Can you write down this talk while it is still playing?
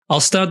I'll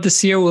start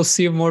this year. We'll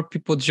see if more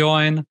people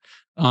join.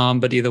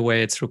 But either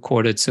way, it's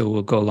recorded, so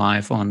we'll go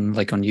live on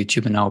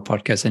YouTube and our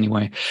podcast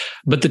anyway.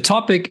 But the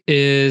topic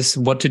is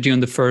what to do in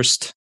the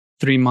first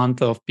 3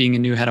 months of being a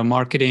new head of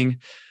marketing.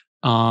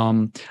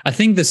 I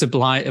think this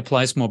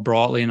applies more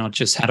broadly, not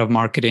just head of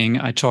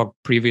marketing. I talked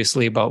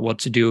previously about what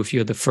to do if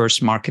you're the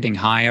first marketing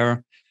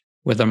hire,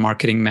 whether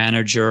marketing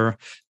manager,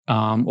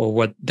 or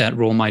what that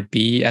role might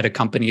be at a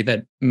company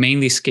that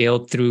mainly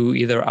scaled through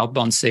either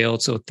outbound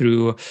sales or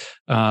through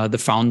the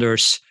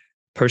founder's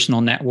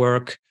personal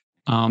network.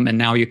 And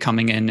now you're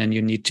coming in and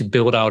you need to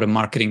build out a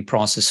marketing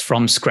process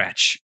from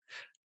scratch,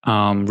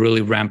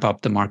 really ramp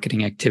up the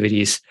marketing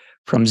activities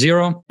from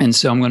zero. And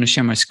so I'm going to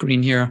share my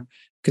screen here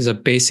because I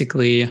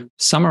basically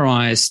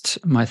summarized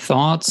my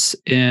thoughts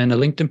in a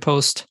LinkedIn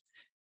post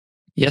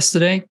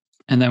yesterday.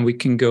 And then we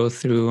can go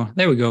through,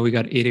 there we go, we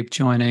got Edip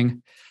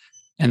joining.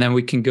 And then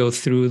we can go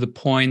through the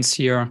points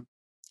here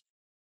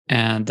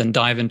and then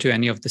dive into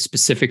any of the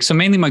specifics. So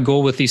mainly my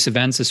goal with these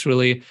events is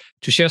really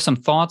to share some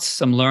thoughts,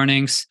 some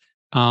learnings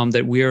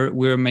that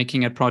we're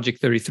making at Project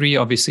 33.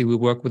 Obviously, we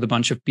work with a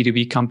bunch of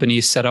B2B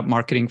companies, set up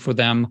marketing for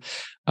them,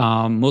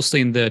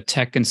 mostly in the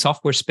tech and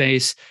software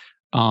space,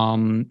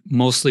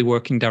 mostly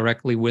working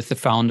directly with the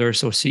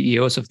founders or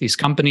CEOs of these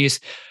companies.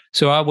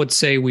 So I would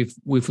say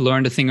we've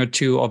learned a thing or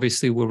two.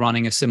 Obviously, we're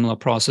running a similar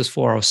process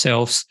for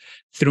ourselves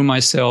through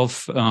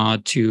myself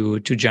to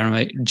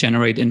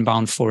generate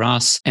inbound for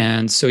us.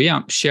 And so,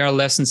 yeah, share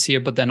lessons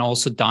here, but then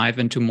also dive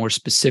into more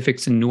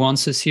specifics and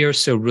nuances here.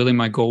 So really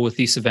my goal with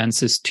these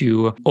events is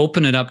to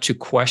open it up to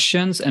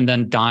questions and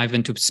then dive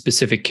into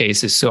specific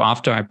cases. So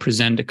after I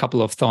present a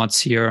couple of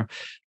thoughts here,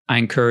 I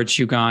encourage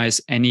you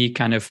guys, any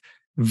kind of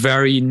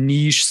very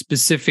niche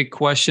specific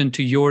question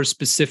to your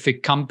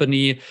specific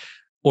company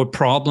or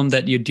problem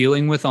that you're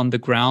dealing with on the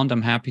ground,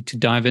 I'm happy to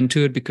dive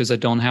into it because I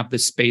don't have the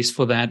space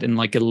for that in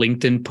like a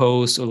LinkedIn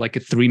post or like a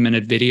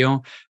 3-minute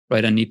video,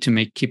 right? I need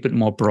to keep it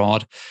more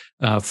broad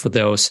for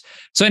those.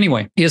 So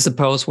anyway, here's the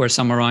post where I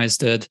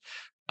summarized it.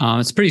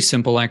 It's pretty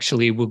simple,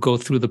 actually. We'll go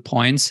through the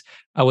points.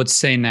 I would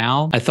say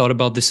now, I thought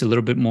about this a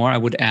little bit more. I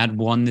would add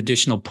one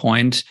additional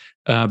point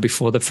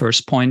before the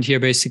first point here,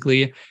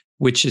 basically,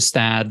 which is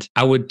that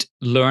I would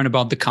learn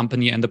about the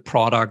company and the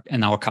product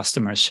and our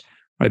customers.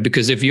 Right?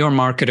 Because if you're a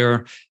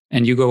marketer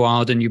and you go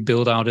out and you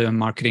build out a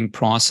marketing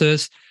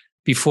process,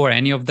 before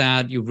any of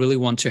that, you really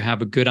want to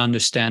have a good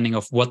understanding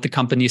of what the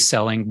company is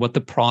selling, what the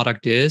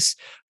product is,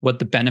 what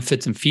the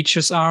benefits and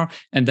features are,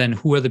 and then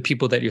who are the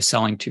people that you're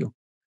selling to,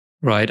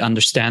 right?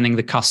 Understanding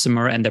the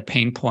customer and their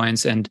pain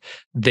points and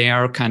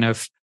their kind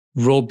of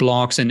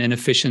roadblocks and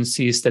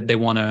inefficiencies that they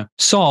want to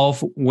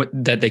solve,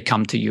 that they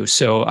come to you.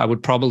 So I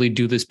would probably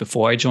do this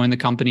before I join the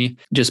company,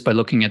 just by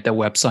looking at their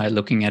website,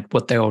 looking at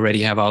what they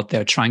already have out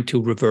there, trying to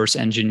reverse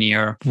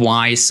engineer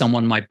why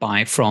someone might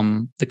buy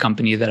from the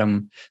company that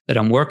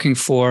I'm working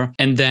for.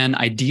 And then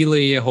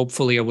ideally,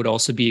 hopefully, I would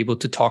also be able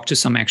to talk to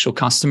some actual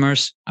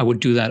customers. I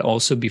would do that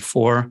also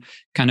before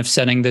kind of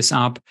setting this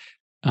up.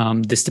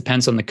 This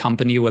depends on the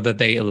company, whether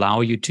they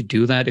allow you to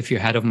do that. If you're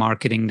head of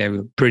marketing, they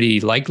will pretty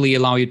likely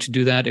allow you to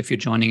do that. If you're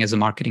joining as a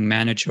marketing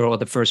manager or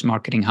the first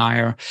marketing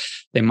hire,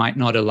 they might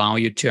not allow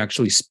you to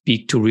actually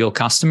speak to real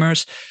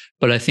customers.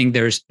 But I think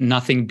there's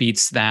nothing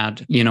beats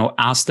that,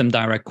 ask them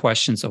direct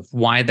questions of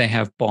why they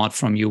have bought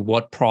from you,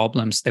 what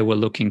problems they were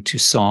looking to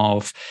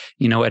solve,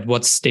 at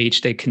what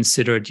stage they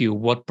considered you,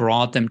 what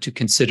brought them to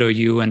consider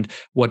you, and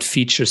what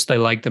features they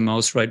like the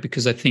most, right?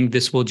 Because I think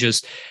this will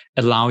just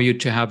allow you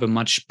to have a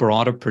much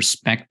broader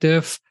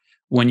perspective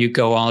when you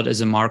go out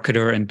as a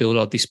marketer and build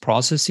out these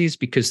processes,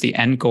 because the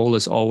end goal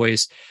is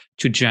always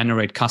to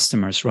generate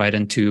customers, right?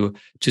 And to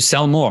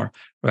sell more.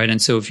 Right.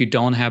 And so if you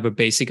don't have a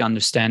basic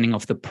understanding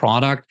of the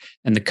product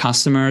and the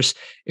customers,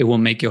 it will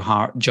make your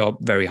job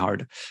very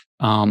hard.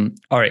 All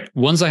right.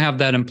 Once I have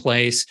that in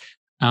place,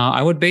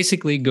 I would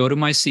basically go to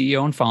my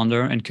CEO and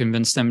founder and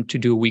convince them to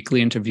do a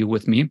weekly interview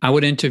with me. I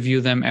would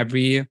interview them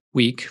every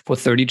week for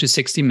 30 to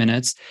 60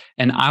 minutes.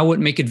 And I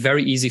would make it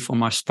very easy for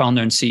my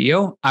founder and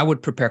CEO. I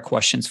would prepare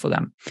questions for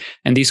them.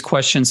 And these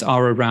questions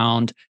are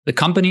around the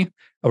company,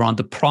 around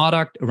the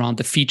product, around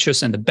the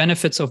features and the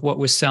benefits of what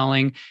we're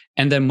selling,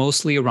 and then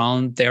mostly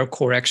around their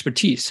core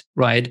expertise,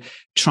 right?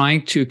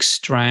 Trying to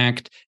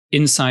extract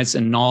insights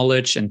and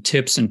knowledge and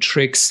tips and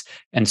tricks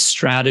and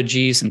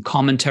strategies and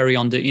commentary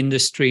on the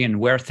industry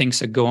and where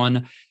things are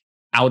going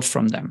out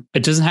from them.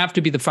 It doesn't have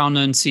to be the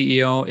founder and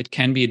CEO. It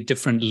can be a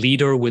different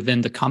leader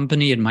within the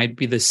company. It might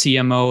be the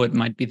CMO. It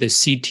might be the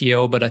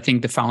CTO. But I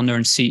think the founder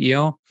and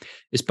CEO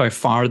is by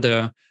far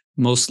the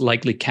most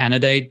likely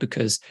candidate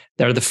because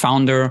they're the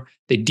founder.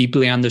 They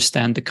deeply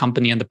understand the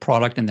company and the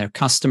product and their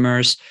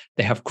customers.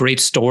 They have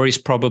great stories,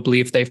 probably,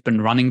 if they've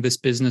been running this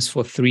business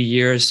for 3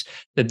 years,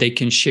 that they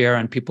can share.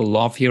 And people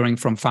love hearing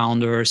from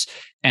founders.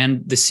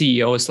 And the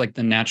CEO is like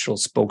the natural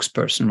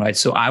spokesperson, right?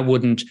 So I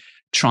wouldn't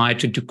try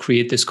to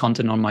create this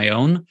content on my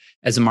own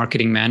as a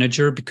marketing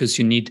manager, because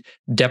you need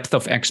depth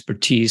of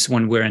expertise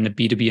when we're in a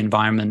B2B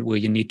environment where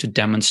you need to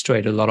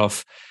demonstrate a lot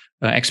of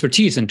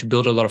expertise and to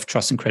build a lot of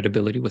trust and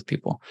credibility with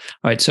people.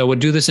 All right. So I would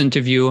do this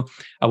interview.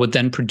 I would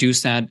then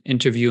produce that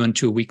interview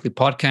into a weekly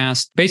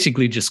podcast,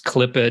 basically just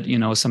clip it,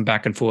 some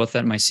back and forth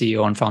that my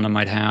CEO and founder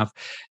might have,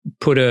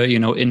 put a,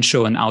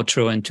 intro and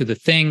outro into the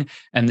thing,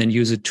 and then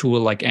use a tool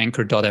like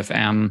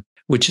Anchor.fm,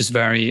 which is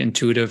very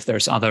intuitive.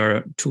 There's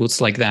other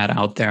tools like that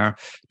out there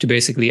to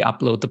basically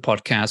upload the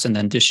podcast and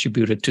then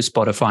distribute it to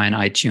Spotify and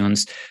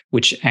iTunes,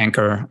 which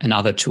Anchor and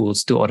other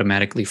tools do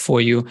automatically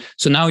for you.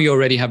 So now you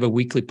already have a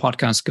weekly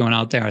podcast going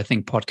out there. I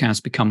think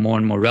podcasts become more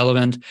and more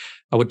relevant.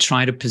 I would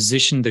try to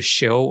position the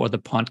show or the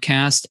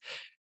podcast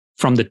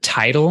from the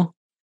title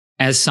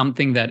as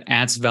something that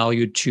adds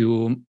value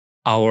to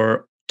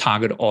our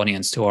target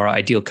audience, to our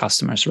ideal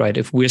customers, right?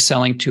 If we're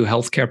selling to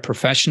healthcare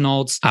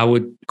professionals, I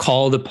would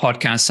call the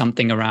podcast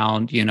something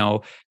around,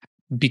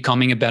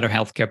 becoming a better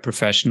healthcare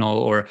professional,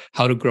 or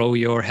how to grow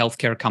your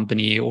healthcare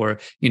company, or,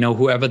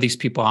 whoever these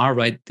people are,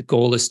 right? The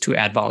goal is to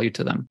add value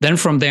to them. Then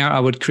from there, I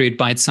would create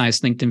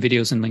bite-sized LinkedIn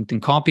videos and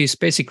LinkedIn copies,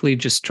 basically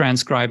just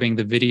transcribing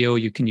the video.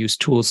 You can use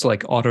tools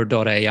like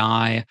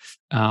Otter.ai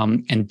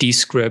and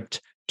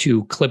Descript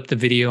to clip the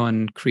video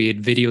and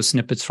create video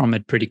snippets from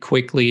it pretty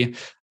quickly.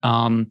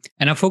 And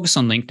I focus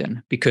on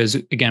LinkedIn because,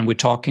 again, we're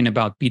talking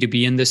about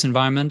B2B in this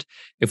environment.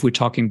 If we're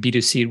talking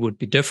B2C, it would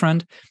be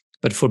different.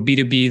 But for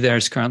B2B,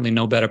 there's currently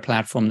no better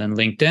platform than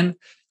LinkedIn.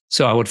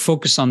 So I would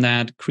focus on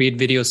that, create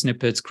video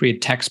snippets,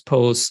 create text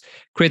posts,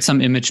 create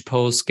some image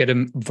posts, get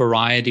a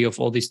variety of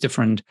all these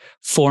different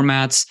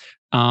formats,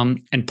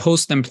 and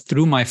post them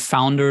through my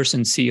founders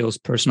and CEO's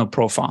personal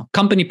profile.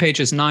 Company page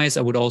is nice.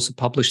 I would also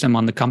publish them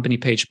on the company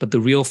page, but the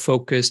real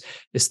focus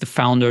is the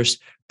founder's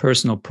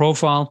personal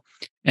profile.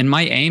 And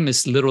my aim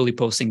is literally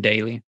posting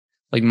daily.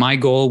 Like my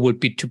goal would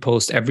be to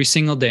post every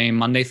single day,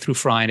 Monday through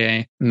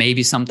Friday.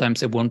 Maybe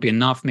sometimes it won't be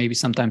enough. Maybe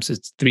sometimes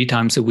it's 3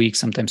 times a week,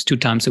 sometimes 2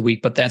 times a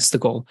week, but that's the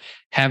goal.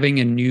 Having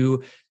a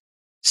new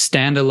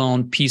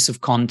standalone piece of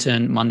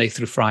content Monday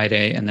through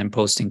Friday and then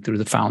posting through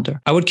the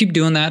founder. I would keep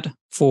doing that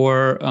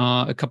for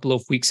a couple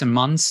of weeks and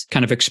months,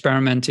 kind of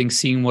experimenting,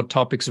 seeing what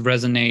topics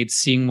resonate,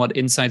 seeing what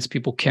insights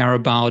people care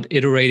about,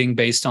 iterating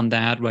based on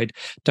that, right?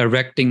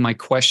 Directing my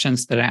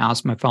questions that I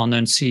ask my founder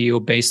and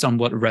CEO based on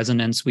what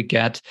resonance we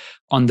get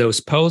on those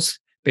posts,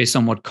 based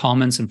on what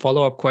comments and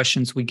follow-up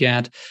questions we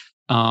get.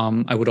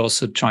 I would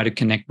also try to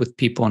connect with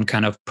people and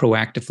kind of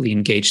proactively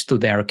engage through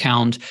their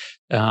account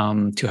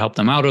to help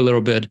them out a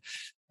little bit.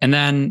 And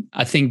then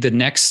I think the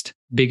next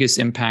biggest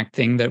impact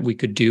thing that we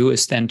could do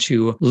is then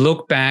to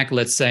look back,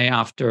 let's say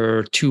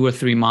after 2 or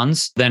 3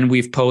 months, then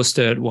we've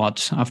posted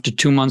after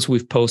 2 months,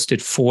 we've posted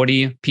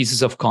 40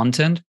 pieces of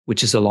content,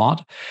 which is a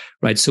lot,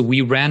 right? So we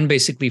ran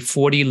basically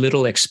 40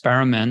 little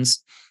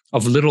experiments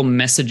of little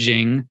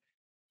messaging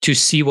to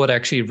see what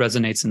actually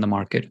resonates in the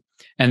market.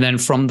 And then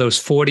from those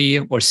 40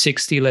 or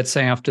 60, let's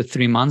say after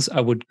 3 months, I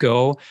would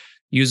go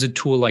use a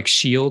tool like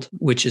Shield,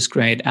 which is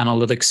great,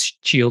 analytics,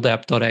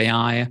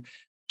 shieldapp.ai,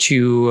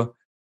 to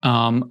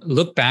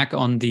look back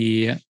on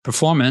the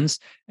performance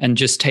and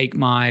just take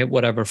my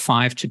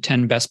 5 to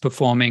 10 best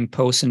performing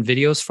posts and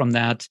videos from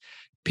that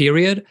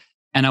period.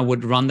 And I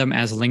would run them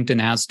as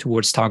LinkedIn ads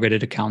towards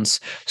targeted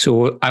accounts.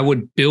 So I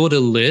would build a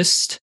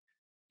list.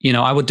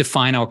 I would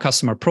define our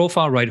customer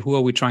profile, right? Who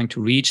are we trying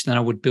to reach? Then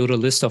I would build a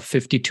list of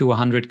 50 to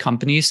 100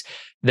 companies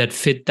that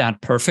fit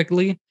that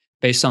perfectly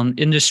based on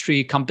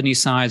industry, company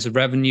size,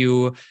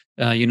 revenue,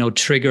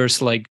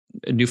 triggers like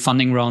a new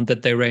funding round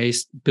that they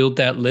raised, build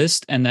that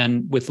list. And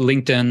then with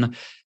LinkedIn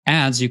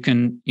ads, you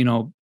can,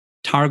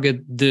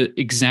 target the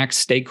exact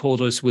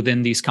stakeholders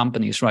within these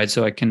companies, right?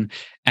 So I can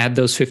add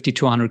those 50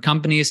 to 100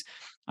 companies.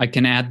 I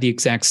can add the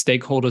exact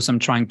stakeholders I'm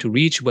trying to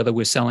reach, whether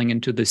we're selling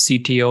into the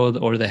CTO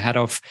or the head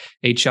of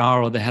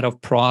HR or the head of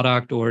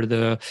product or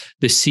the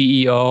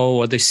CEO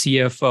or the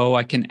CFO.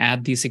 I can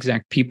add these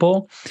exact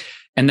people.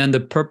 And then the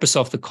purpose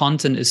of the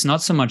content is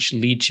not so much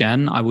lead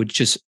gen. I would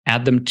just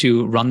add them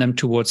to run them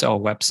towards our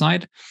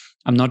website.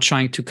 I'm not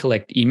trying to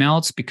collect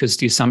emails because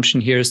the assumption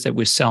here is that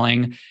we're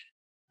selling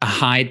a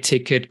high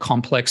ticket,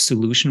 complex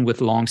solution with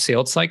long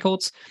sales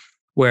cycles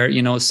where,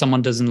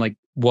 someone doesn't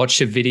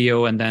watch a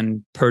video and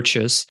then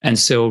purchase. And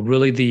so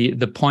really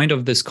the point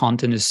of this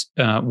content is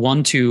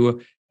one,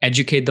 to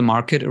educate the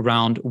market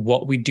around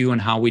what we do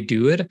and how we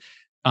do it.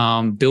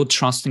 Build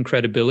trust and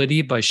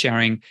credibility by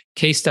sharing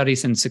case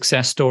studies and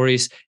success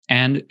stories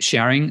and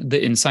sharing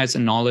the insights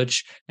and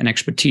knowledge and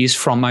expertise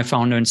from my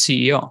founder and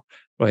CEO,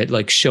 right?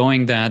 Like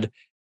showing that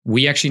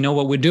we actually know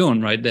what we're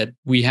doing, right? That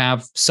we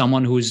have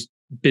someone who's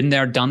been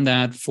there, done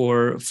that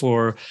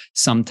for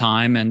some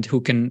time and who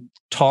can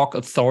talk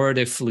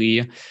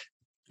authoritatively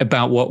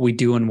about what we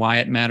do and why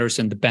it matters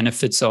and the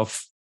benefits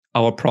of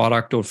our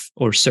product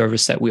or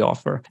service that we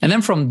offer. And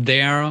then from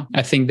there,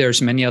 I think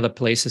there's many other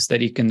places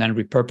that you can then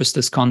repurpose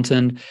this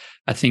content.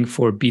 I think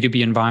for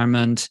B2B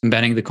environment,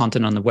 embedding the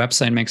content on the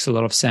website makes a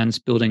lot of sense.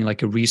 Building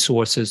like a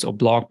resources or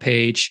blog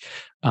page,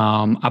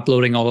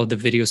 uploading all of the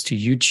videos to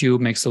YouTube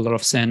makes a lot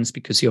of sense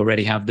because you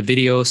already have the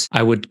videos.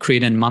 I would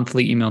create a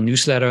monthly email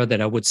newsletter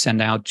that I would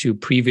send out to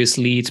previous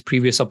leads,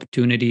 previous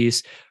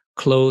opportunities,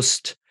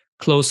 closed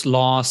close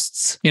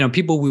losts,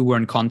 people we were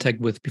in contact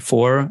with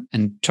before,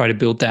 and try to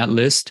build that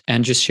list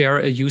and just share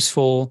a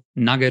useful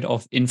nugget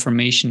of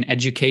information,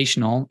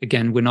 educational.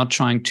 Again, we're not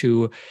trying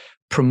to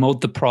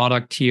promote the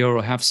product here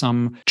or have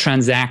some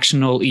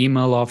transactional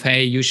email of,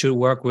 hey, you should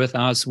work with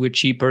us, we're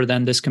cheaper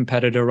than this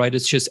competitor, right?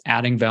 It's just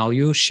adding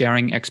value,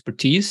 sharing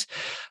expertise,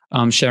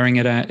 sharing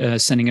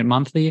it, sending it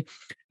monthly.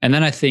 And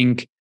then I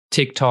think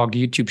TikTok,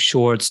 YouTube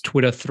Shorts,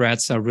 Twitter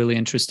Threads are really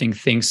interesting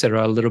things that are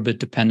a little bit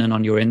dependent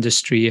on your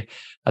industry.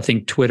 I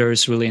think Twitter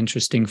is really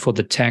interesting for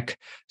the tech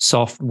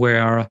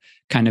software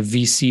kind of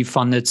VC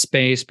funded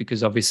space,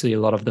 because obviously a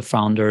lot of the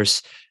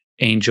founders,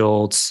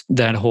 angels,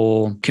 that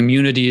whole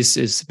community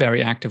is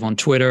very active on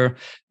Twitter.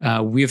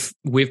 We've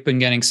been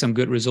getting some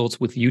good results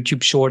with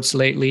YouTube Shorts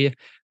lately,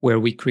 where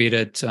we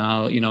created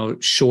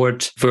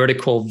short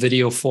vertical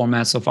video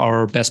formats of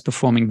our best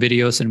performing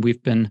videos, and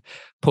we've been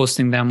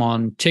posting them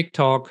on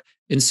TikTok,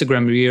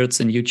 Instagram Reels,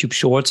 and YouTube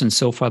Shorts. And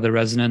so far, the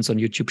resonance on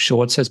YouTube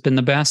Shorts has been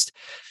the best.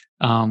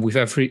 We've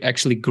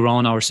actually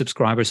grown our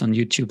subscribers on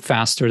YouTube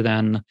faster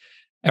than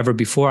ever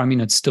before. I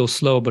mean, it's still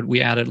slow, but we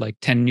added like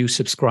 10 new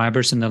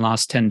subscribers in the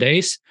last 10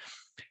 days,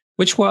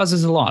 which for us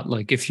is a lot.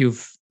 Like if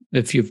you've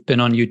been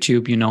on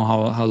YouTube, you know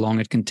how long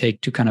it can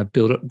take to kind of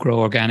grow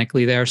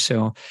organically there.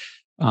 So,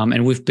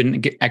 and we've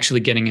been actually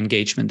getting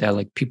engagement there,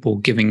 like people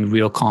giving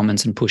real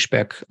comments and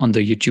pushback on the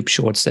YouTube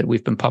Shorts that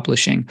we've been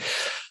publishing.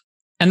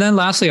 And then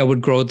lastly, I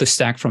would grow the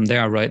stack from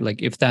there, right?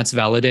 Like if that's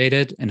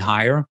validated and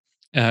higher,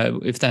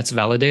 if that's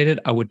validated,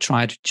 I would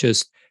try to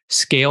just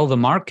scale the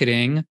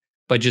marketing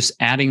by just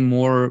adding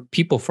more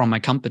people from my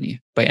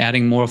company, by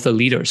adding more of the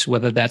leaders,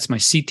 whether that's my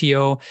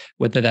CTO,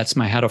 whether that's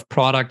my head of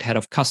product, head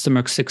of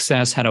customer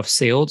success, head of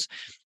sales,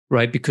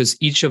 right? Because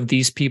each of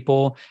these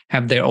people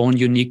have their own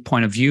unique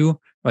point of view,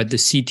 right? The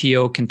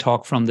CTO can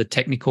talk from the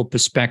technical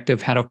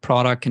perspective, head of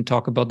product can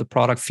talk about the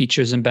product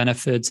features and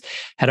benefits,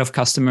 head of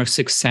customer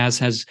success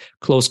has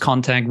close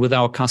contact with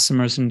our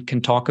customers and can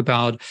talk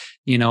about,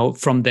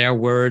 from their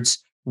words,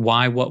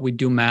 why what we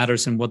do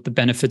matters and what the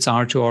benefits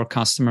are to our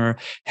customer.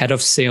 Head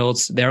of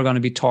sales, they're going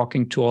to be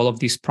talking to all of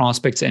these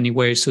prospects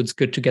anyway. So it's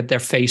good to get their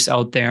face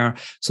out there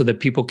so that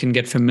people can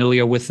get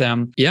familiar with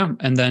them. Yeah.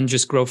 And then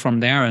just grow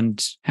from there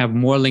and have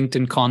more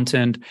LinkedIn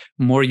content,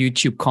 more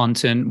YouTube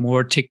content,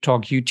 more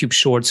TikTok, YouTube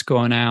Shorts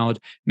going out,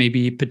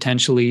 maybe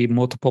potentially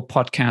multiple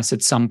podcasts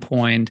at some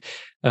point,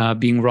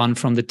 being run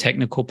from the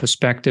technical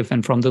perspective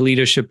and from the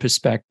leadership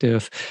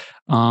perspective.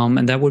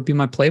 And that would be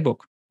my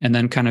playbook. And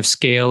then kind of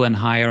scale and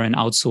hire and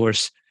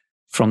outsource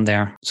from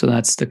there. So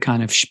that's the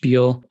kind of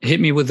spiel. Hit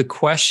me with the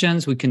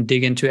questions. We can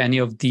dig into any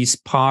of these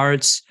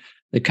parts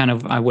that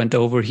I went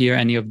over here,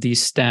 any of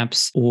these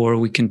steps, or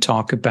we can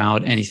talk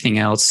about anything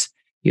else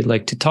you'd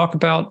like to talk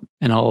about.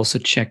 And I'll also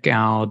check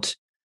out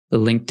the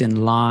LinkedIn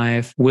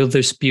Live. Will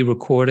this be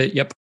recorded?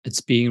 Yep,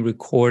 it's being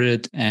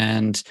recorded,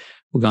 and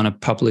we're going to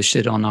publish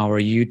it on our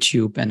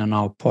YouTube and on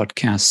our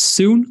podcast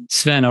soon.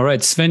 Sven, all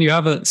right.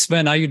 Sven,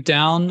 Sven, are you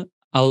down?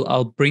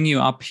 I'll bring you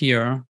up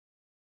here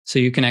so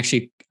you can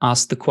actually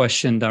ask the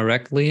question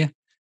directly,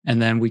 and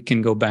then we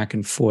can go back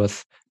and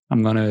forth.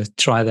 I'm going to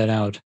try that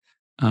out.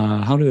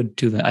 How do I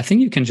do that? I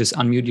think you can just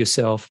unmute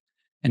yourself,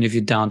 and if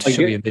you're down to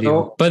show you a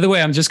video. By the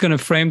way, I'm just going to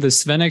frame this.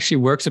 Sven actually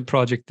works at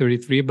Project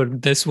 33,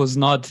 but this was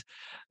not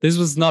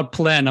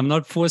planned. I'm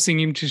not forcing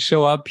him to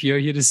show up here.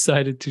 He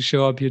decided to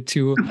show up here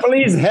too.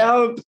 Please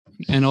help.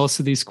 And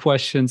also these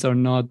questions are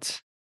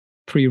not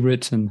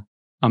pre-written,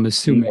 I'm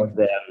assuming. No,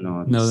 they're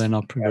not. No, they're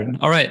not pre-written.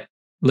 All right.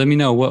 Let me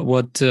know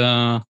what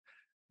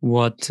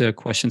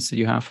questions do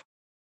you have?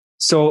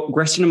 So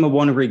question number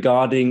 1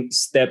 regarding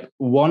step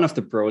 1 of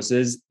the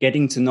process,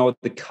 getting to know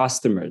the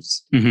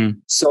customers. Mm-hmm.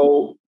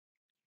 So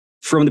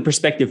from the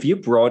perspective you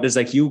brought, is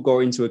like you go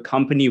into a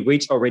company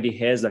which already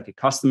has like a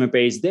customer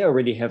base. They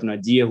already have an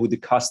idea who the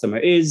customer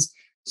is.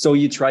 So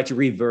you try to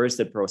reverse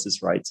that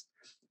process, right?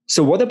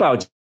 So what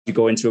about you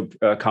go into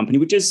a company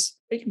which is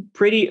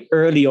pretty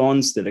early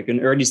on, still like an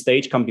early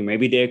stage company,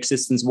 maybe their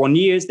existence 1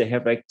 year, they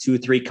have like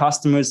 2-3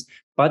 customers,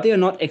 but they are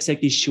not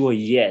exactly sure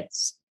yet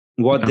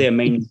what their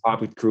main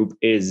target group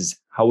is.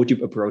 How would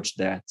you approach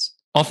that?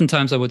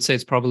 Oftentimes, I would say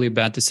it's probably a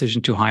bad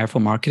decision to hire for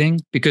marketing,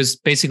 because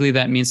basically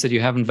that means that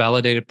you haven't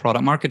validated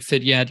product market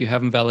fit yet. You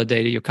haven't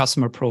validated your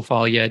customer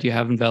profile yet. You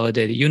haven't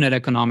validated unit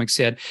economics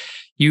yet.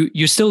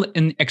 You're still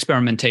in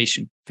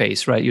experimentation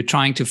phase, right? You're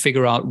trying to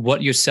figure out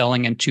what you're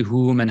selling and to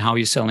whom and how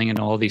you're selling and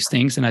all these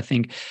things. And I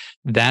think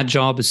that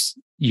job is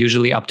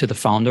usually up to the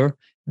founder.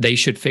 They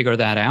should figure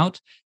that out.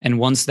 And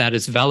once that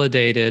is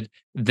validated,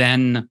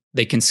 then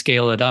they can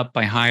scale it up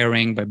by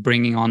hiring, by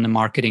bringing on the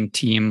marketing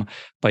team,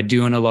 by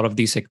doing a lot of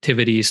these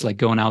activities, like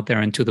going out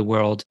there into the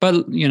world.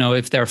 But,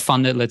 if they're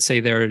funded, let's say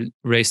they're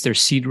raised their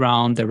seed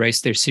round, they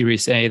raised their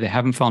Series A, they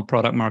haven't found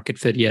product market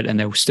fit yet, and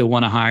they still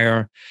want to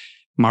hire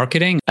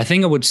marketing, I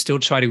think I would still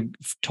try to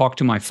talk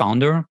to my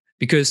founder,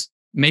 because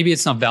maybe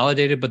it's not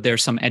validated, but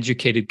there's some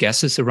educated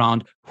guesses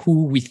around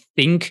who we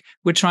think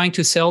we're trying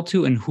to sell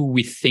to and who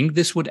we think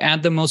this would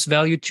add the most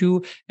value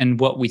to and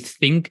what we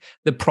think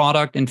the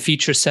product and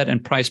feature set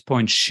and price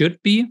point should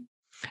be.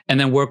 and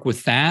then work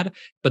with that.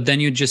 But then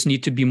you just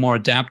need to be more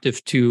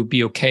adaptive to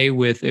be okay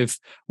with if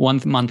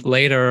 1 month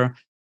later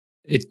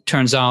it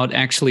turns out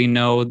actually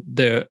no,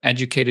 the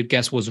educated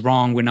guess was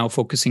wrong. We're now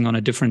focusing on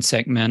a different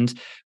segment.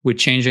 We're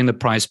changing the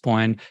price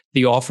point.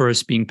 The offer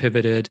is being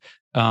pivoted.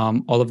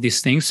 All of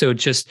these things. So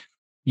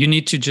you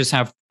need to just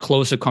have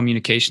closer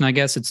communication, I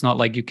guess. It's not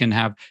like you can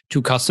have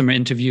 2 customer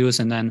interviews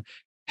and then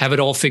have it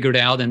all figured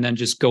out and then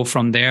just go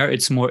from there.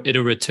 It's more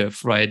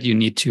iterative, right? You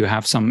need to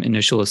have some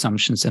initial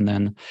assumptions and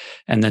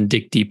then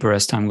dig deeper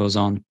as time goes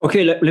on.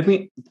 Okay, let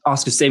me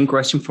ask the same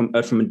question from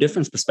a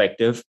different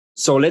perspective.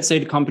 So let's say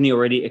the company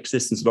already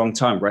exists a long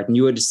time, right? And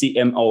you are the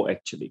CMO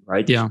actually,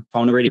 right? Yeah.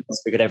 Found already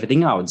figured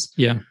everything out.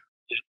 Yeah.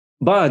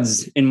 But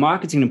in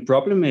marketing, the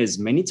problem is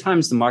many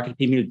times the market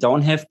people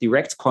don't have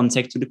direct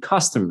contact to the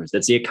customers.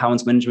 That's the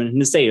accounts management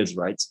and the sales,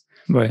 right?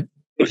 Right.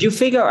 If you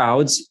figure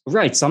out,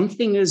 right,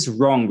 something is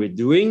wrong, we're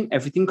doing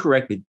everything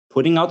correct, we're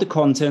putting out the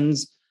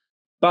contents,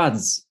 but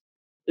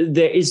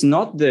there is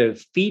not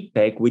the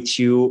feedback which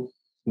you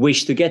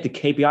wish to get. The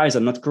KPIs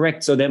are not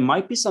correct. So there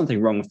might be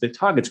something wrong with the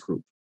target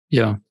group.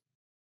 Yeah.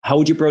 How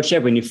would you approach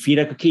that when you feel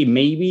like, okay,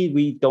 maybe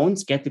we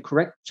don't get the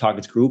correct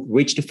target group,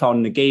 which the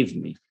founder gave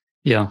me?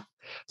 Yeah.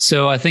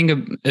 So I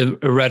think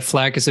a red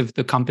flag is if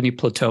the company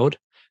plateaued.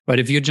 Right.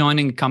 If you're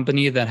joining a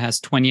company that has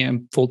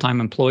 20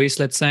 full-time employees,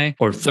 let's say,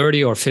 or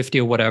 30 or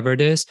 50 or whatever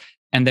it is,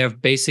 and they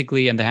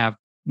have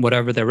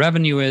whatever their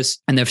revenue is,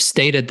 and they've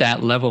stayed at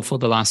that level for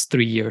the last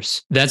 3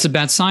 years. That's a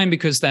bad sign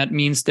because that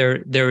means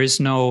there is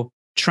no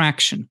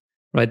traction,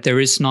 right? There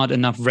is not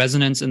enough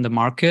resonance in the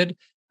market.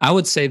 I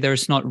would say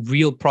there's not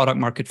real product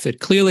market fit.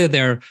 Clearly,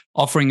 they're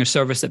offering a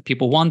service that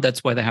people want.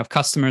 That's why they have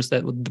customers.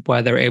 That's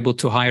why they're able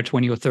to hire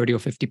 20 or 30 or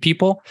 50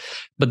 people.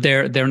 But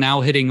they're now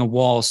hitting a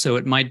wall. So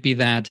it might be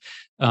that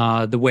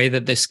the way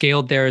that they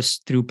scaled theirs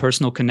through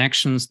personal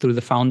connections, through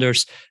the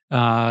founders'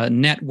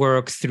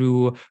 network,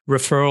 through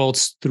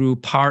referrals, through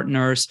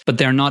partners, but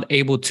they're not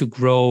able to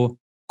grow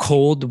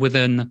cold with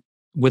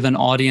an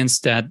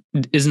audience that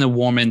isn't a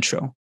warm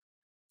intro.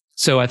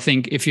 So I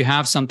think if you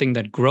have something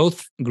that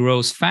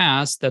grows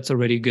fast, that's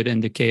already a good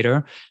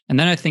indicator. And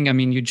then I think,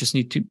 you just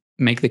need to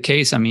make the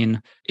case.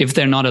 If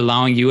they're not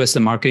allowing you as the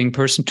marketing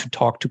person to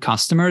talk to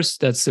customers,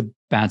 that's a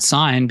bad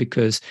sign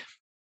because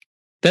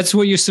that's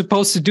what you're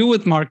supposed to do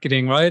with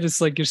marketing, right?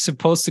 It's like you're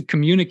supposed to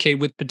communicate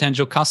with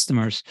potential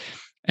customers.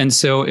 And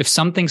so if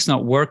something's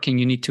not working,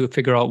 you need to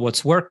figure out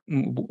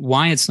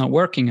why it's not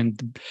working.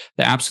 And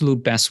the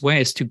absolute best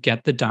way is to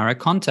get the direct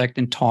contact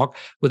and talk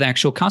with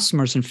actual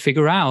customers and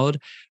figure out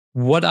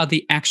what are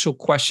the actual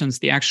questions,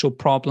 the actual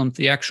problems,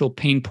 the actual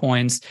pain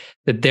points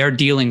that they're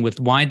dealing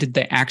with. Why did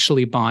they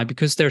actually buy?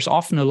 Because there's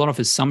often a lot of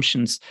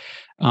assumptions.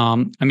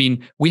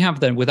 We have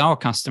that with our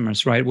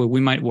customers, right? Where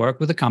we might work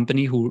with a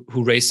company who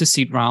raised a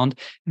seed round,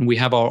 and we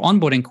have our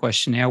onboarding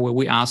questionnaire where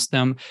we ask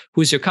them,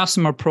 who's your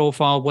customer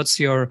profile? What's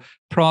your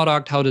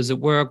product? How does it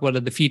work? What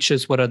are the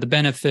features? What are the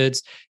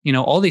benefits?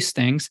 All these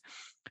things.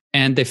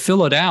 And they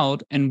fill it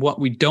out. And what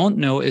we don't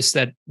know is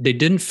that they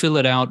didn't fill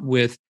it out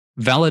with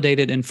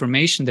validated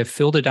information. They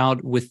filled it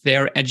out with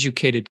their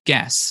educated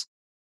guess,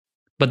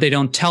 but they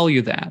don't tell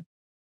you that.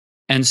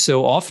 And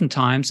so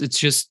oftentimes it's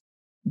just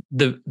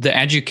the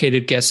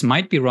educated guess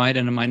might be right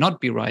and it might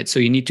not be right. So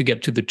you need to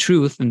get to the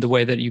truth. And the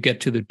way that you get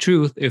to the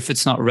truth, if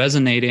it's not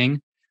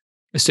resonating,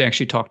 is to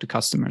actually talk to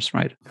customers,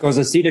 right? Because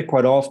I see that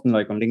quite often,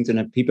 like on LinkedIn,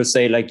 and people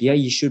say like, yeah,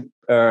 you should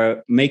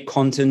make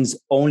contents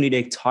only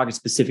like target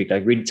specific,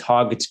 like really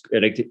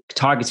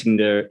targeting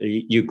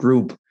your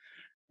group.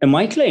 And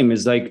my claim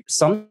is like,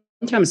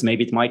 sometimes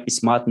maybe it might be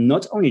smart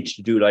not only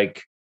to do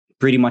like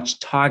pretty much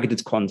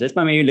targeted content,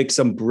 but maybe like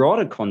some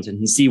broader content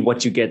and see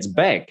what you get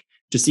back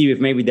to see if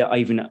maybe there are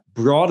even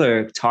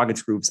broader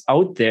target groups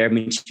out there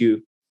which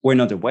you were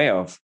not aware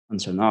of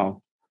until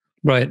now.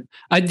 Right.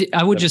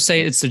 I would just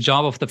say it's the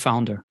job of the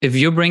founder. If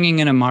you're bringing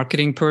in a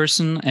marketing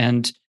person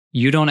and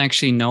you don't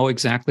actually know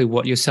exactly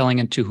what you're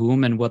selling and to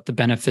whom and what the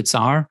benefits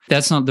are,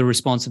 that's not the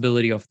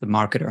responsibility of the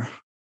marketer.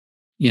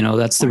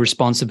 That's the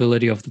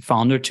responsibility of the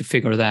founder to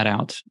figure that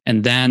out.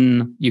 And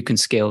then you can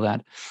scale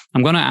that.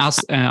 I'm going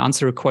to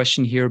answer a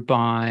question here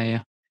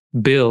by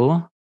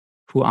Bill,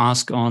 who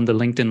asked on the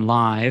LinkedIn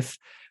Live,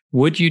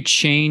 would you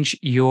change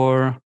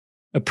your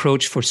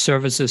approach for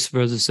services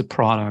versus a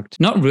product?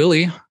 Not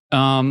really.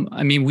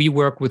 We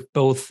work with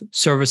both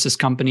services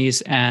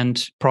companies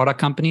and product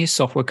companies,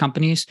 software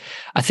companies.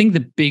 I think the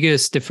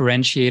biggest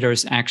differentiator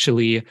is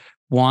actually,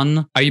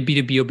 one, are you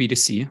B2B or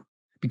B2C?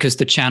 Because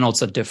the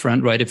channels are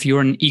different, right? If you're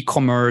an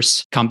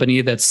e-commerce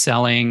company that's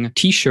selling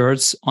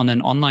t-shirts in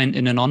an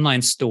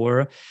online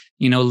store,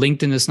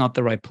 LinkedIn is not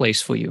the right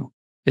place for you.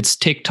 It's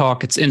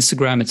TikTok, it's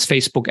Instagram, it's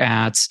Facebook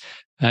ads,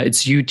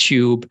 it's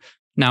YouTube.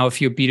 Now,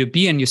 if you're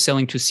B2B and you're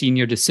selling to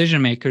senior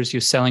decision makers,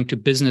 you're selling to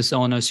business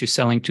owners, you're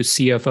selling to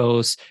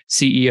CFOs,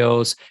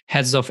 CEOs,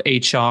 heads of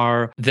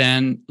HR,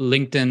 then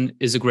LinkedIn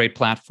is a great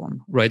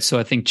platform, right? So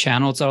I think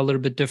channels are a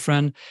little bit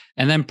different.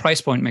 And then price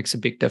point makes a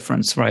big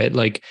difference, right?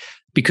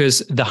 Because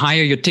the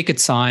higher your ticket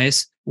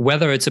size,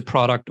 whether it's a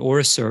product or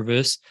a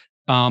service,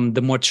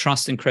 the more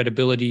trust and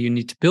credibility you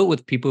need to build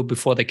with people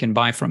before they can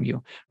buy from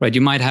you, right?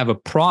 You might have a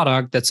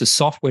product that's a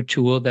software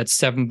tool that's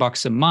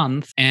 $7 a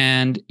month,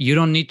 and you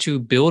don't need to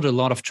build a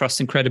lot of trust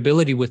and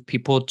credibility with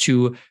people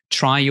to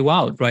try you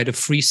out, right? A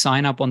free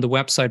sign up on the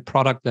website,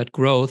 product-led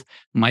growth,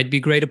 might be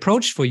a great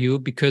approach for you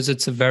because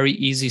it's a very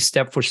easy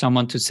step for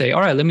someone to say,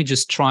 all right, let me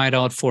just try it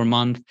out for a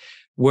month.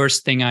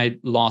 Worst thing, I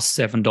lost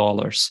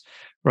 $7,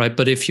 right?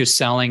 But if you're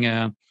selling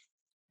a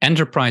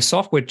enterprise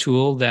software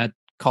tool that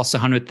costs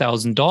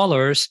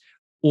 $100,000,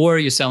 or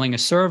you're selling a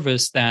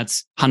service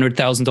that's $100,000,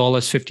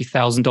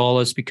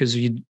 $50,000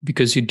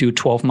 because you do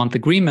 12-month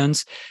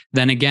agreements,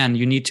 then again,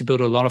 you need to build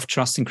a lot of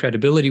trust and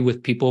credibility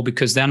with people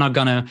because they're not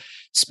going to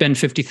spend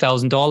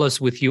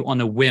 $50,000 with you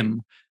on a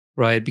whim,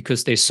 right?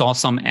 Because they saw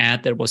some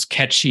ad that was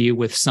catchy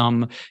with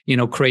some,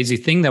 crazy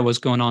thing that was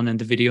going on in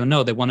the video.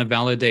 No, they want to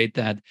validate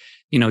that,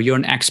 you're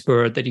an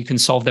expert, that you can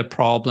solve their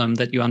problem,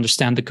 that you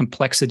understand the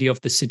complexity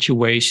of the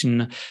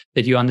situation,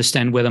 that you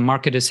understand where the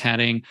market is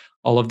heading,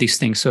 all of these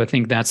things. So I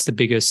think that's the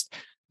biggest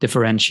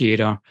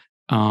differentiator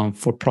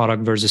for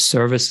product versus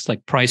service,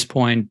 like price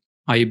point.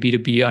 Are you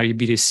B2B? Are you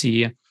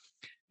B2C?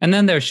 And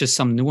then there's just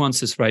some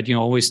nuances, right? You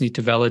always need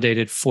to validate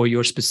it for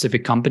your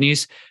specific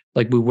companies.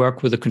 Like we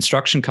worked with a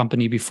construction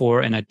company before,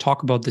 and I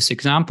talk about this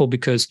example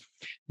because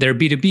they're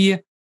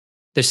B2B,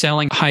 they're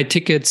selling high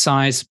ticket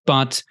size,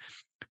 but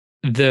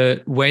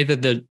the way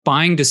that the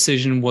buying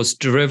decision was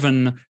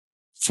driven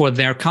for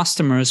their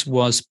customers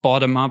was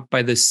bottom up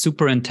by the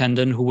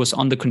superintendent who was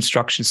on the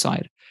construction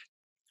side.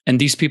 And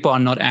these people are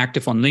not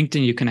active on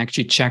LinkedIn. You can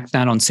actually check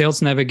that on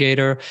Sales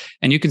Navigator.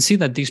 And you can see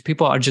that these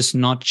people are just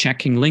not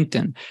checking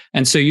LinkedIn.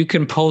 And so you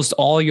can post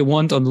all you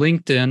want on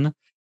LinkedIn.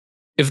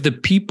 If the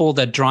people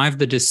that drive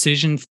the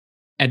decision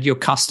at your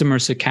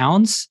customers'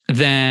 accounts,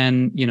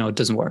 then, it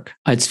doesn't work.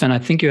 Sven, I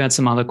think you had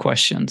some other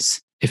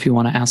questions if you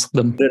want to ask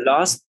them. The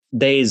last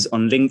days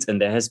on LinkedIn,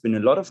 there has been a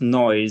lot of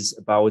noise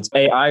about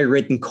AI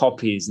written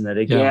copies and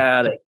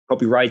that,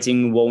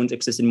 copywriting won't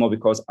exist anymore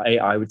because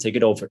AI would take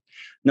it over.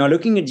 Now,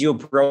 looking at your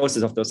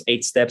process of those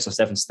 8 steps or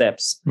 7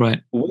 steps, right?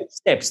 What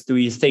steps do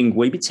you think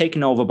will be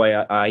taken over by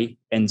AI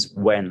and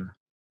when?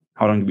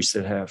 How long do we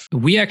still have?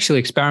 We actually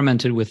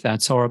experimented with that.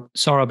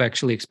 Saurabh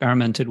actually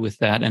experimented with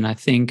that. And I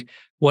think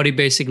what he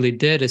basically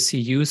did is he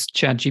used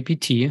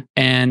ChatGPT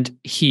and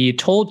he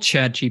told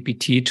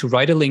ChatGPT to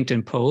write a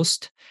LinkedIn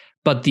post,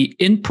 but the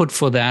input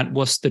for that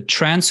was the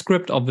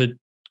transcript of a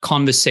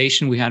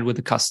conversation we had with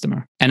the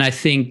customer. And I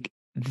think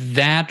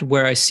that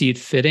where I see it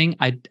fitting,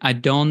 I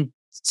don't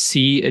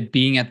see it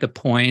being at the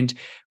point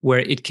where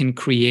it can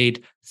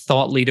create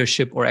thought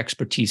leadership or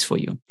expertise for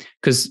you.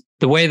 Because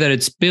the way that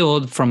it's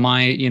built, from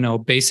my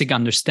basic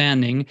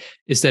understanding,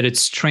 is that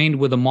it's trained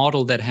with a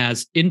model that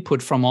has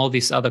input from all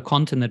this other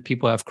content that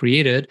people have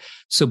created.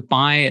 So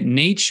by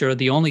nature,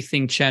 the only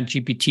thing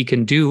ChatGPT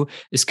can do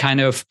is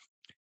kind of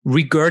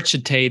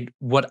regurgitate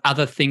what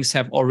other things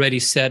have already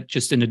said,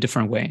 just in a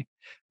different way.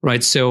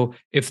 Right. So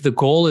if the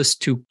goal is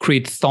to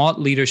create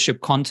thought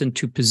leadership content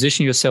to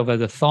position yourself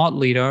as a thought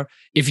leader,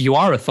 if you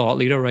are a thought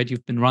leader, right,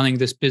 you've been running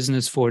this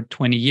business for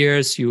 20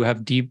 years, you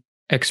have deep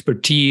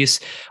expertise,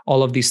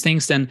 all of these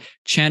things, then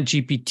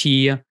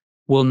ChatGPT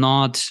will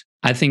not,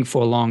 I think,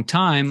 for a long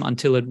time,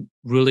 until it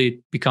really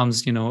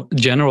becomes,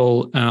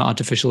 general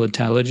artificial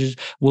intelligence,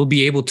 will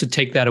be able to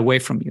take that away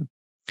from you.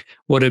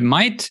 What it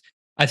might,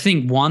 I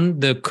think, one,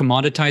 the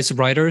commoditized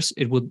writers,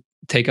 it would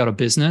take out of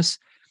business.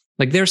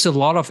 Like there's a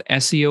lot of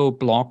SEO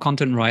blog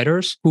content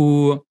writers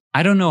who,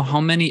 I don't know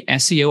how many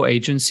SEO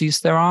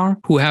agencies there are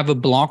who have a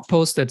blog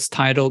post that's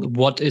titled,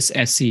 "What is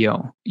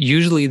SEO?"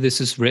 Usually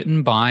this is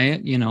written by,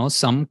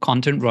 some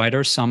content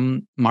writer,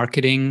 some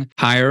marketing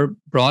hire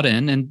brought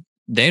in, and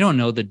they don't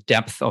know the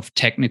depth of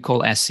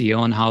technical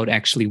SEO and how it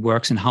actually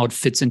works and how it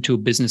fits into a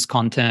business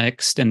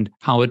context and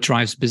how it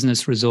drives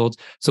business results.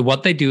 So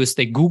what they do is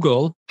they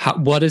Google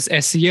what is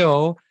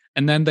SEO,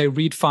 and then they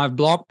read 5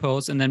 blog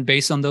posts. And then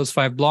based on those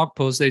 5 blog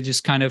posts, they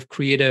just kind of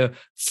create a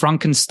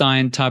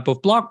Frankenstein type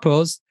of blog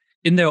post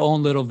in their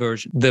own little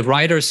version. The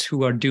writers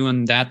who are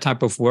doing that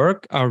type of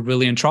work are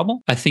really in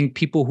trouble. I think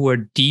people who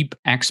are deep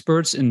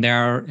experts in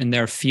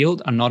their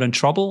field are not in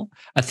trouble.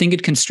 I think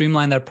it can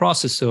streamline that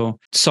process. So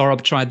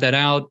Saurabh tried that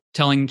out,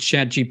 telling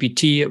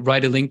ChatGPT,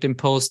 write a LinkedIn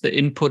post. The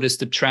input is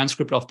the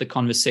transcript of the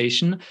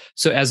conversation.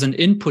 So as an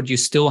input, you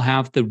still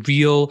have the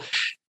real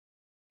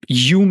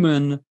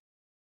human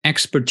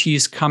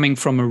expertise coming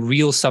from a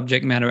real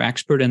subject matter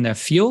expert in their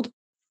field.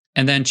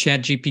 And then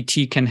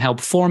ChatGPT can help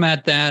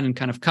format that and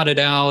kind of cut it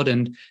out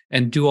and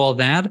do all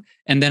that.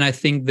 And then I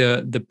think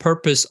the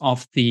purpose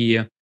of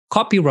the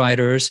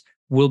copywriters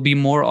will be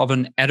more of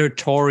an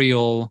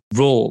editorial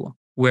role,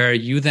 where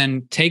you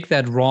then take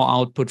that raw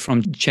output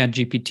from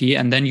ChatGPT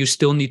and then you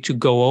still need to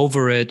go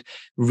over it,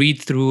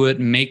 read through it,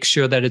 make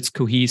sure that it's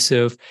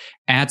cohesive,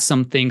 add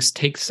some things,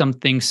 take some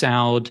things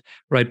out,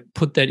 right?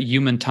 Put that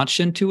human touch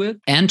into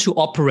it, and to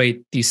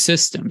operate these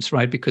systems,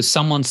 right? Because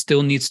someone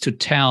still needs to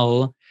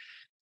tell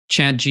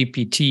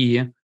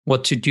ChatGPT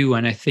what to do.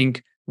 And I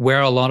think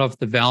where a lot of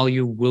the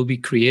value will be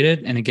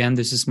created. And again,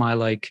 this is my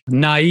like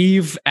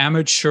naive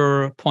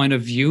amateur point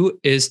of view,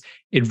 is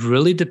it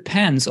really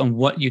depends on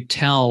what you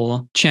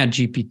tell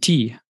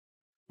ChatGPT.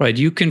 Right.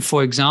 You can,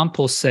 for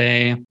example,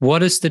 say,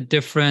 what is the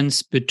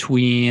difference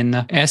between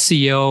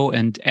SEO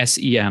and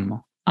SEM?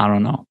 I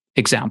don't know.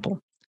 Example.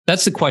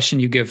 That's the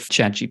question you give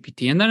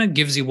ChatGPT, and then it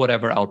gives you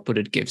whatever output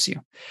it gives you.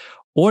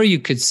 Or you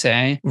could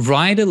say,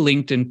 write a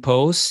LinkedIn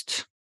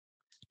post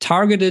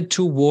targeted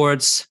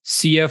towards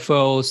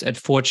CFOs at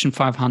Fortune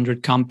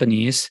 500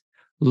 companies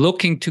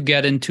looking to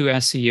get into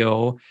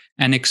SEO,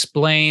 and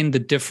explain the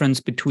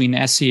difference between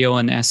SEO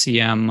and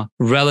SEM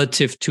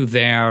relative to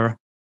their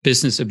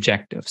business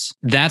objectives.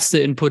 That's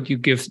the input you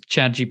give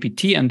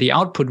ChatGPT, and the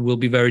output will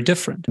be very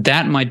different.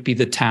 That might be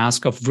the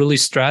task of really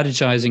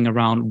strategizing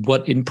around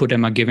what input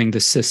am I giving the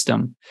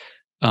system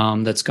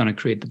that's going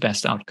to create the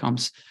best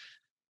outcomes.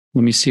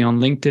 Let me see on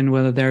LinkedIn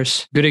whether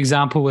there's a good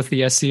example with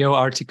the SEO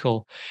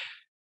article.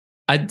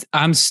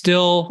 I'm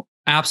still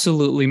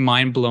absolutely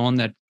mind blown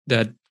that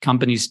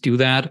companies do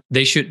that.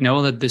 They should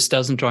know that this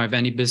doesn't drive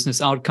any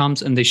business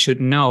outcomes, and they should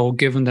know,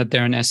 given that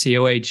they're an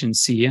SEO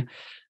agency,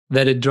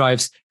 that it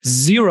drives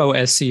zero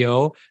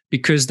SEO,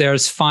 because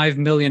there's 5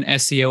 million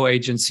SEO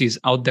agencies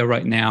out there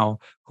right now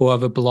who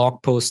have a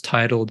blog post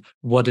titled,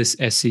 "What is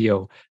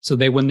SEO?" So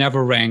they will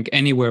never rank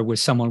anywhere where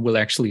someone will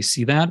actually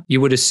see that. You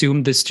would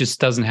assume this just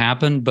doesn't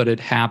happen, but it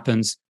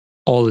happens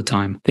all the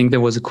time. I think there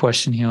was a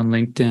question here on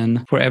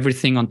LinkedIn. For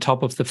everything on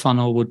top of the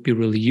funnel would be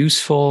really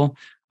useful.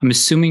 I'm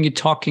assuming you're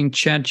talking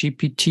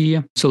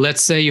ChatGPT. So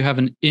let's say you have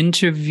an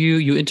interview,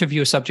 you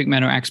interview a subject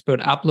matter expert,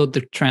 upload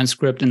the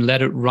transcript and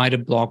let it write a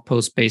blog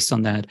post based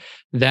on that.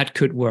 That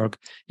could work.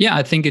 Yeah,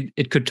 I think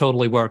it could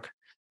totally work.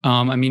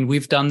 I mean,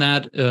 we've done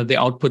that. The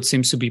output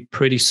seems to be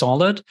pretty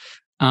solid.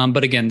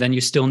 But again, then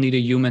you still need a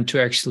human to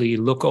actually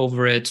look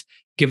over it,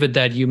 give it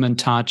that human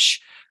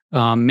touch,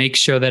 make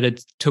sure that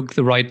it took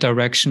the right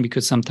direction,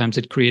 because sometimes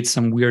it creates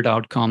some weird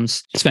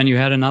outcomes. Sven, you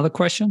had another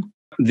question?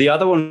 The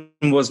other one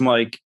was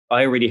like,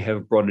 I already have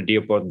a broad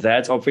idea about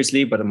that,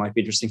 obviously, but it might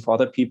be interesting for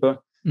other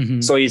people. Mm-hmm.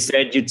 So you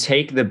said you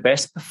take the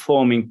best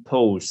performing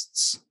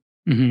posts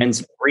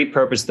and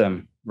repurpose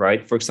them,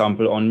 right? For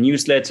example, on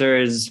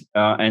newsletters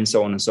and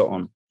so on and so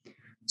on.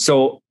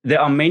 So there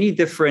are many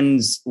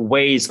different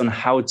ways on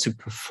how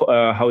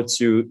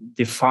to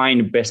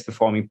define best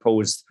performing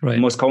posts. Right.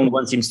 The most common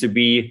one seems to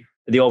be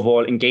the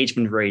overall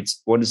engagement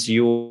rates. What is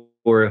your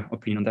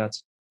opinion on that?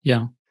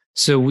 Yeah.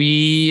 So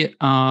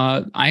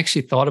I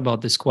actually thought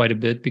about this quite a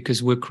bit,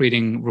 because we're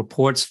creating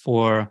reports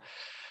for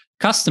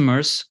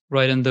customers,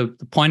 right? And the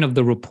point of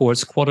the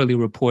reports, quarterly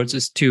reports,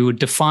 is to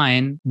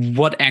define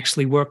what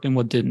actually worked and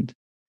what didn't.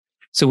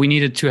 So we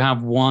needed to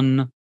have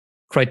one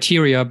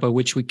criteria by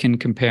which we can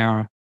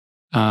compare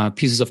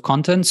pieces of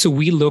content. So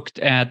we looked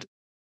at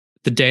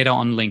the data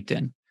on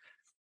LinkedIn,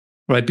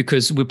 right?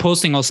 Because we're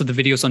posting also the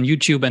videos on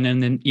YouTube and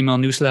in an email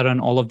newsletter,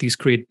 and all of these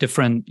create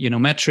different,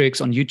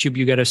 metrics. On YouTube,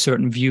 you get a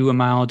certain view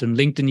amount, and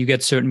LinkedIn, you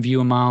get certain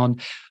view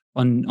amount.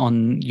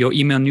 On your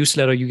email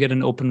newsletter, you get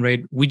an open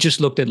rate. We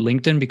just looked at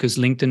LinkedIn because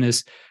LinkedIn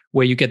is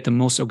where you get the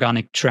most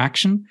organic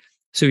traction.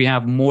 So you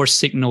have more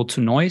signal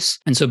to noise.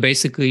 And so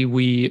basically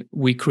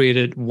we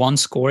created one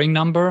scoring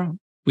number.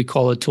 We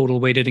call it total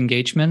weighted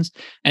engagements.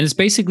 And it's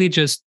basically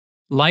just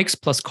likes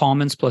plus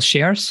comments plus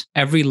shares.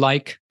 Every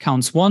like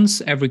counts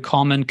once, every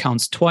comment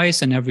counts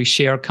twice, and every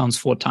share counts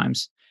 4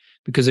 times,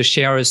 because a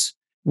share is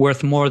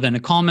worth more than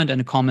a comment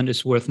and a comment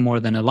is worth more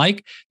than a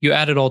like. You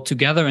add it all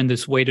together in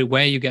this weighted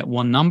way, you get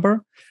one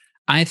number.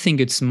 I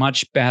think it's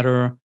much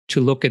better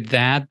to look at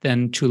that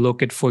than to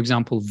look at, for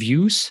example,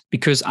 views,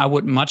 because I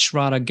would much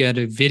rather get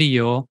a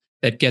video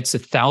that gets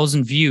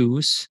 1,000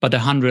 views but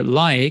 100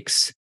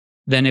 likes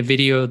than a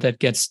video that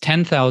gets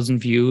 10,000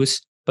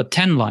 views but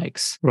 10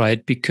 likes,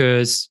 right?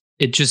 Because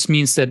it just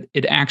means that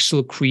it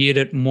actually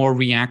created more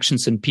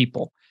reactions in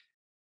people.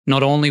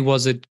 Not only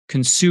was it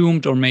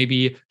consumed or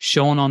maybe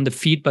shown on the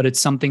feed, but it's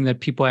something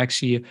that people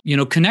actually,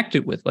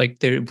 connected with. Like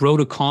they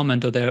wrote a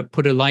comment, or they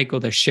put a like, or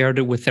they shared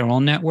it with their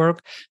own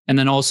network. And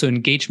then also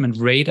engagement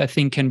rate, I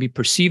think, can be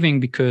perceiving,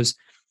 because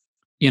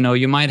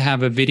you might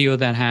have a video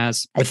that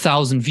has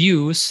 1,000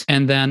 views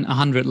and then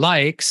 100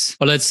 likes,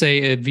 or let's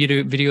say a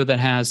video that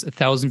has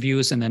 1,000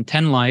 views and then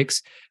 10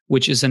 likes,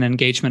 which is an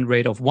engagement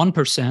rate of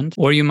 1%.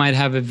 Or you might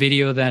have a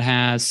video that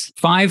has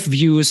 5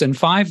 views and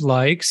 5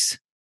 likes,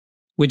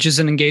 which is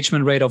an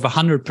engagement rate of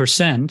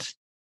 100%,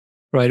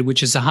 right?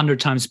 Which is 100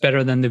 times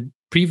better than the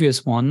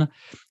previous one,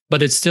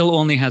 but it still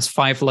only has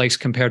 5 likes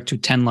compared to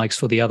 10 likes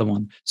for the other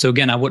one. So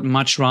again, I would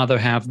much rather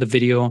have the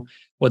video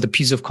or the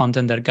piece of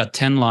content that got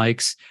 10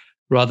 likes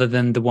rather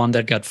than the one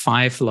that got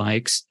 5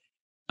 likes,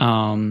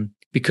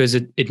 because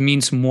it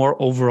means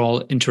more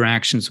overall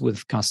interactions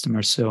with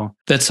customers. So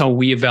that's how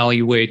we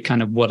evaluate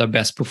kind of what are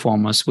best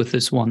performers with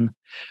this one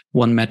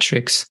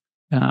metrics.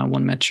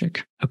 One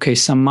metric. Okay,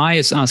 Samai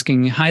is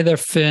asking, hi there,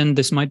 Finn.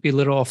 This might be a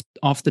little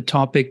off the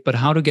topic, but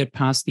how to get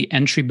past the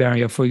entry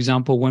barrier? For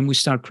example, when we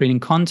start creating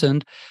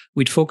content,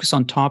 we'd focus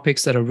on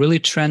topics that are really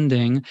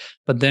trending,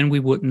 but then we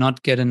would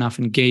not get enough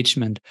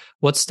engagement.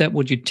 What step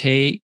would you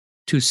take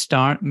to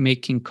start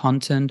making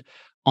content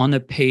on a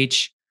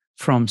page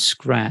from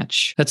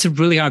scratch? That's a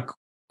really hard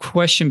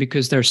question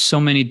because there's so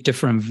many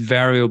different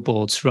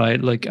variables,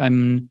 right? Like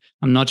I'm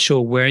not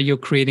sure where you're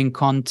creating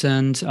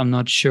content. I'm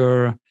not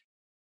sure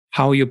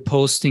how you're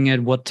posting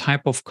it, what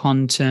type of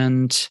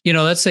content.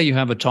 Let's say you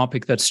have a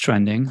topic that's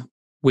trending,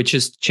 which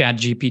is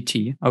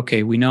ChatGPT.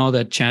 Okay, we know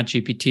that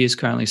ChatGPT is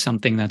currently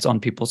something that's on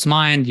people's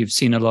mind. You've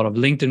seen a lot of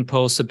LinkedIn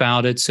posts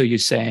about it. So you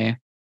say,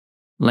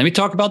 let me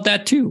talk about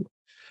that too.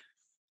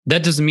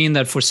 That doesn't mean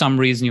that for some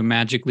reason you're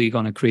magically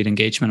going to create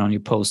engagement on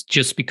your post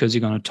just because you're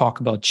going to talk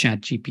about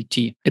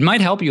ChatGPT. It might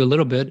help you a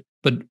little bit,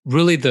 but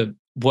really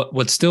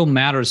what still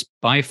matters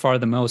by far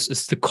the most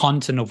is the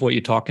content of what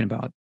you're talking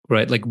about.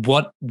 Right? Like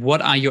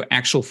what are your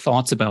actual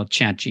thoughts about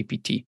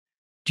ChatGPT?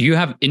 Do you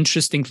have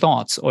interesting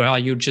thoughts, or are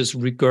you just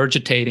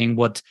regurgitating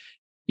what,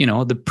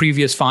 the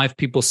previous 5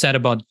 people said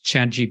about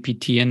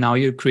ChatGPT, and now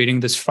you're creating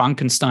this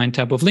Frankenstein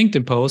type of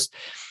LinkedIn post?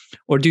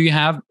 Or do you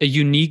have a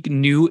unique,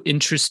 new,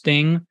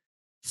 interesting,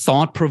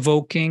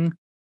 thought-provoking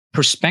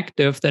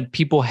perspective that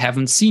people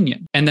haven't seen yet?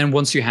 And then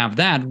once you have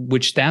that,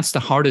 that's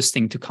the hardest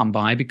thing to come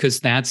by,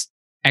 because that's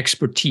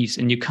expertise,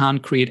 and you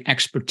can't create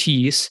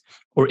expertise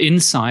or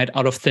insight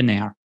out of thin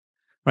air.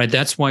 Right.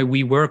 That's why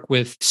we work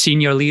with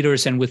senior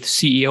leaders and with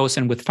CEOs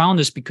and with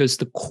founders, because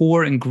the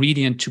core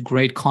ingredient to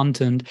great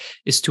content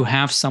is to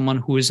have someone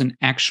who is an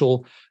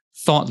actual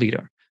thought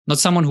leader, not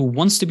someone who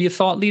wants to be a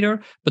thought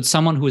leader, but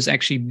someone who has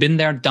actually been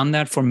there, done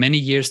that for many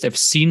years. They've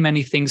seen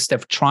many things.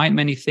 They've tried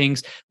many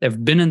things.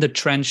 They've been in the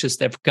trenches.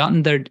 They've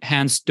gotten their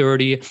hands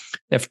dirty.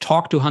 They've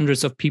talked to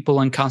hundreds of people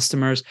and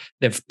customers.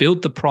 They've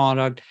built the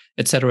product,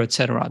 et cetera, et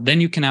cetera. Then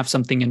you can have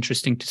something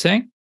interesting to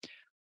say.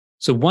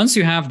 So once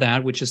you have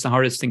that, which is the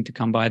hardest thing to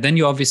come by, then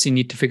you obviously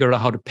need to figure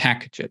out how to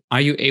package it. Are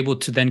you able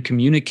to then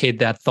communicate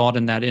that thought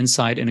and that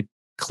insight in a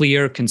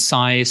clear,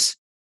 concise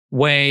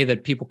way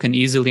that people can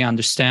easily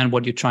understand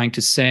what you're trying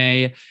to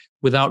say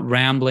without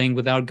rambling,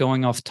 without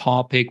going off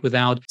topic,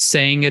 without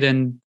saying it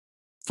in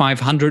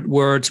 500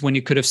 words when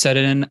you could have said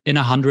it in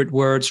 100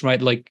 words,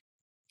 right? Like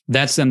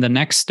that's then the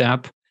next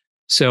step.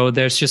 So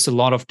there's just a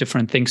lot of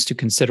different things to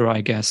consider,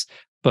 I guess.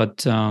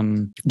 But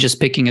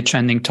just picking a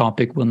trending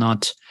topic will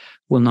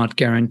not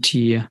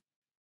guarantee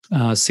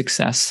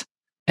success.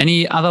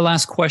 Any other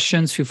last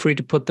questions? Feel free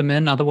to put them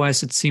in.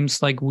 Otherwise, it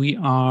seems like we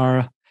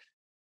are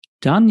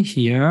done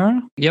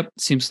here. Yep,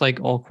 seems like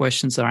all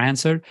questions are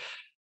answered.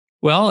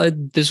 Well,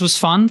 this was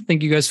fun.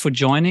 Thank you guys for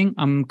joining.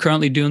 I'm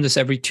currently doing this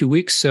every 2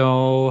 weeks.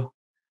 So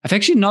I've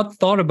actually not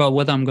thought about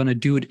whether I'm going to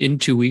do it in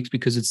 2 weeks,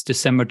 because it's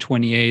December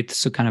 28th.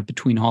 So kind of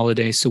between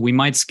holidays. So we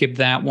might skip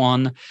that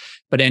one.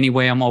 But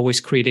anyway, I'm always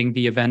creating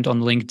the event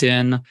on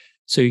LinkedIn,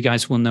 so you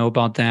guys will know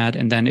about that.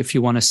 And then if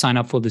you want to sign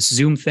up for this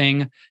Zoom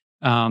thing,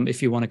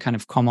 if you want to kind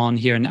of come on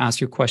here and ask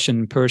your question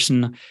in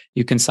person,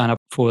 you can sign up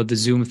for the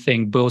Zoom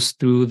thing, both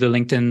through the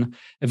LinkedIn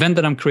event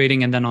that I'm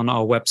creating. And then on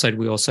our website,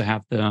 we also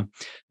have the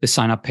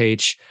sign up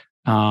page.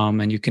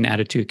 And you can add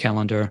it to your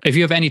calendar. If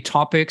you have any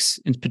topics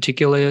in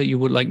particular you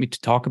would like me to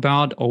talk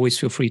about, always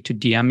feel free to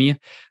DM me.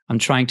 I'm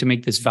trying to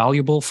make this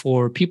valuable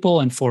for people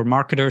and for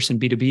marketers and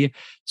B2B.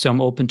 So I'm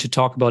open to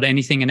talk about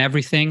anything and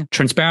everything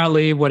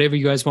transparently, whatever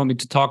you guys want me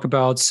to talk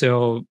about.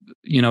 So,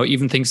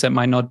 even things that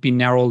might not be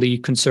narrowly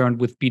concerned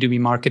with B2B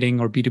marketing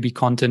or B2B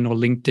content or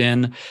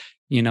LinkedIn,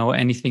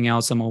 anything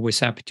else, I'm always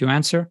happy to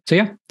answer. So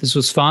yeah, this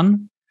was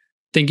fun.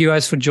 Thank you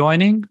guys for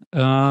joining.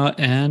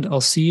 And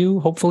I'll see you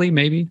hopefully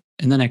maybe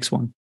in the next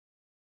one.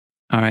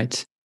 All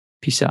right.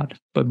 Peace out.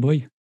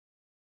 Bye-bye.